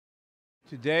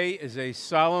Today is a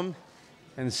solemn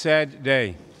and sad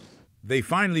day. They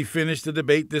finally finished the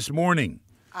debate this morning.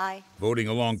 Aye. Voting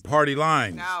along party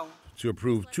lines No. to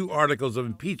approve 2 articles of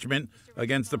impeachment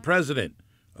against the president,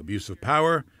 abuse of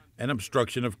power and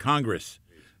obstruction of Congress,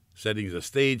 setting the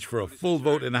stage for a full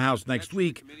vote in the House next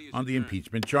week on the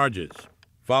impeachment charges.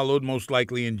 Followed most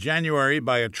likely in January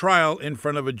by a trial in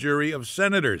front of a jury of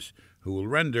senators who will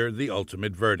render the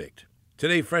ultimate verdict.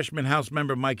 Today, freshman House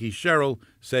member Mikey Sherrill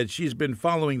said she's been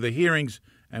following the hearings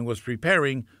and was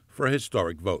preparing for a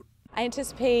historic vote. I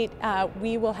anticipate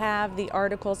we will have the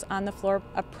articles on the floor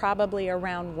probably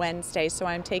around Wednesday, so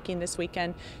I'm taking this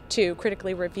weekend to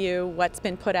critically review what's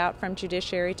been put out from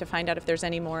Judiciary to find out if there's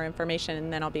any more information,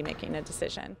 and then I'll be making a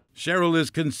decision. Sherrill is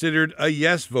considered a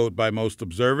yes vote by most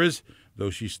observers,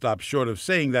 though she stopped short of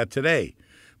saying that today.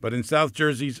 But in South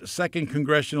Jersey's 2nd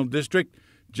Congressional District,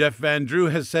 Jeff Van Drew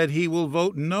has said he will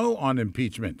vote no on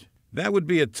impeachment. That would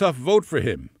be a tough vote for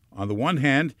him. On the one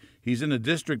hand, he's in a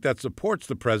district that supports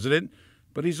the president,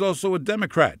 but he's also a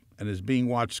Democrat and is being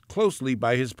watched closely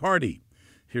by his party.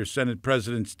 Here's Senate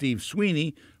President Steve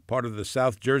Sweeney, part of the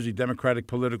South Jersey Democratic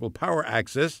Political Power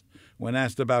Axis, when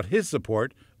asked about his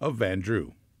support of Van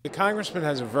Drew. The congressman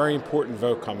has a very important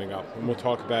vote coming up, and we'll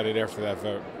talk about it after that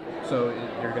vote. So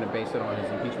you're going to base it on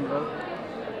his impeachment vote?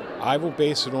 I will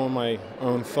base it on my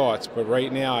own thoughts, but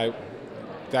right now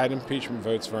that impeachment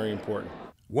vote's very important.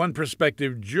 One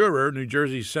prospective juror, New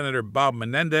Jersey Senator Bob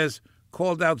Menendez,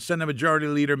 called out Senate Majority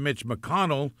Leader Mitch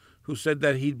McConnell, who said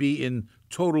that he'd be in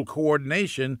total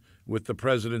coordination with the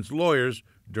president's lawyers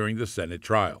during the Senate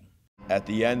trial. At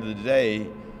the end of the day,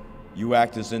 you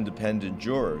act as independent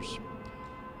jurors.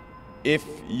 If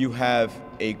you have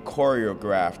a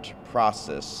choreographed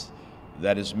process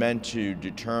that is meant to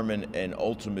determine an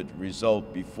ultimate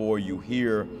result before you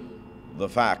hear the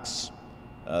facts,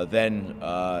 then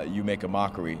you make a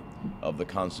mockery of the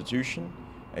Constitution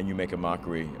and you make a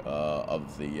mockery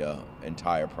of the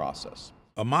entire process.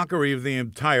 A mockery of the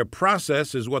entire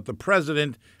process is what the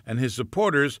president and his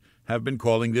supporters have been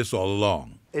calling this all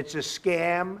along. It's a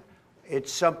scam.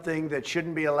 It's something that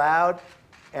shouldn't be allowed,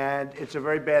 and it's a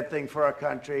very bad thing for our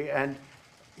country. And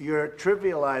you're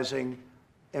trivializing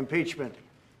impeachment.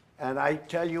 And I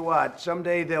tell you what,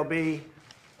 someday there'll be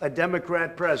a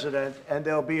Democrat president and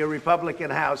there'll be a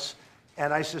Republican House,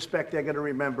 and I suspect they're going to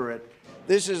remember it.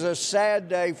 This is a sad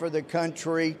day for the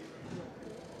country.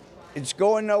 It's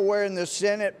going nowhere in the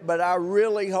Senate, but I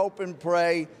really hope and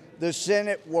pray the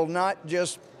Senate will not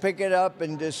just pick it up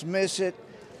and dismiss it.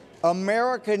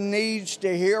 America needs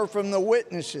to hear from the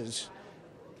witnesses,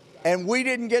 and we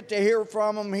didn't get to hear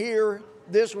from them here.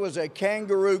 This was a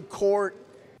kangaroo court.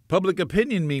 Public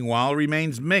opinion, meanwhile,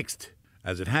 remains mixed,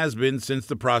 as it has been since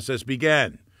the process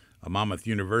began. A Monmouth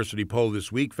University poll this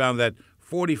week found that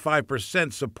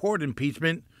 45% support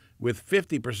impeachment, with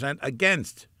 50%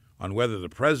 against. On whether the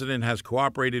president has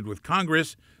cooperated with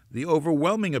Congress, the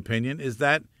overwhelming opinion is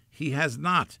that he has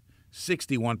not,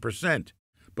 61%.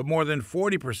 But more than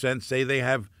 40% say they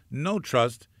have no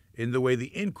trust in the way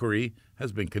the inquiry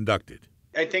has been conducted.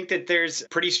 I think that there's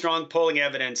pretty strong polling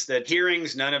evidence that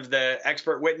hearings, none of the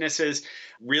expert witnesses,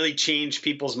 really changed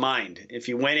people's mind. If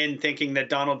you went in thinking that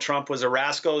Donald Trump was a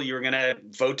rascal, you were going to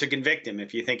vote to convict him.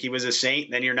 If you think he was a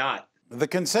saint, then you're not. The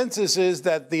consensus is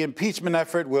that the impeachment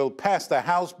effort will pass the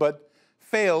House but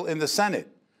fail in the Senate.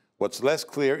 What's less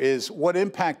clear is what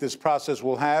impact this process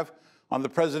will have on the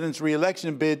president's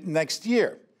re-election bid next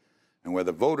year, and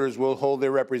whether voters will hold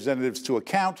their representatives to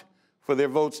account for their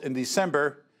votes in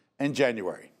December and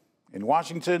January. In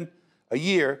Washington, a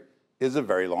year is a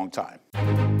very long time.